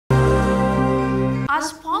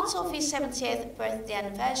As part of his 70th birthday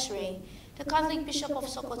anniversary, the Catholic Bishop of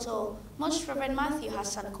Sokoto, Most Reverend Matthew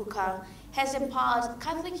HASSAN KUKAH, has empowered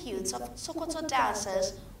Catholic youths of Sokoto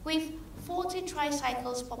Diocese with 40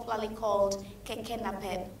 tricycles popularly called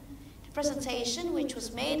KUKAH. The presentation, which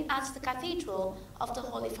was made at the Cathedral of the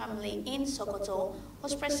Holy Family in Sokoto,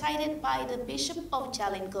 was presided by the Bishop of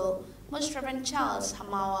Jalingo, Most Reverend Charles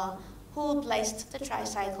Hamawa, who blessed the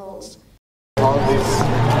tricycles. All this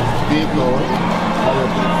vehicle,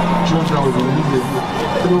 children will be using,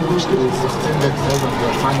 through which they will sustain themselves and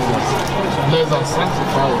their families. Bless and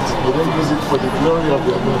sanctify it. They don't use it for the glory of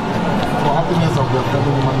their God, for happiness of their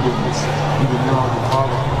fellow human beings. In the name of the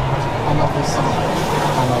Father, and of the Son,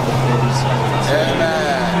 and of the Holy Spirit.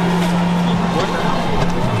 Amen.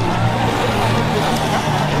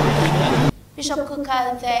 Bishop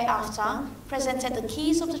KUKAH thereafter presented the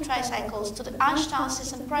keys of the tricycles to the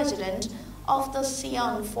Archdiocesan President of the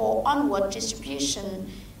Sion for onward distribution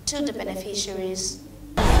to the beneficiaries.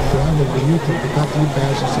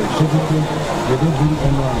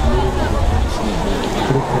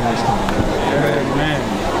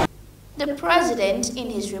 The President, in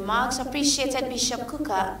his remarks, appreciated Bishop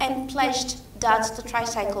KUKAH and pledged that the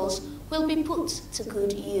tricycles will be put to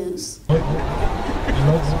good use.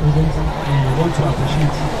 Lord's President, we want to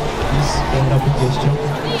appreciate this wonderful gesture.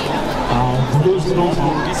 For those who don't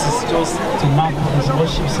know, this is just to mark his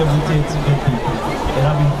worship 70th birthday. There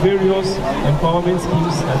have been various empowerment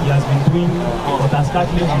schemes that he has been doing, but as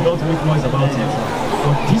Catholics, we don't make noise about it.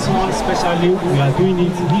 But this one especially, we are doing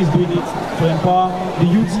it, he is doing it to empower the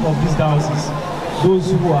youth of this diocese,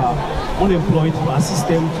 those who are unemployed, to assist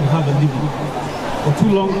them to have a living. For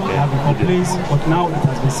too long, there have been complaints, but now it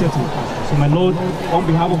has been settled. So, my Lord, on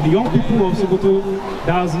behalf of the young people of Sokoto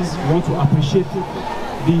Diocese, we want to appreciate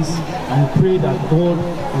this and we pray that God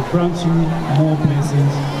will grant you more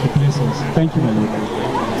blessings to bless us. Thank you, my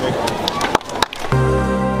Lord.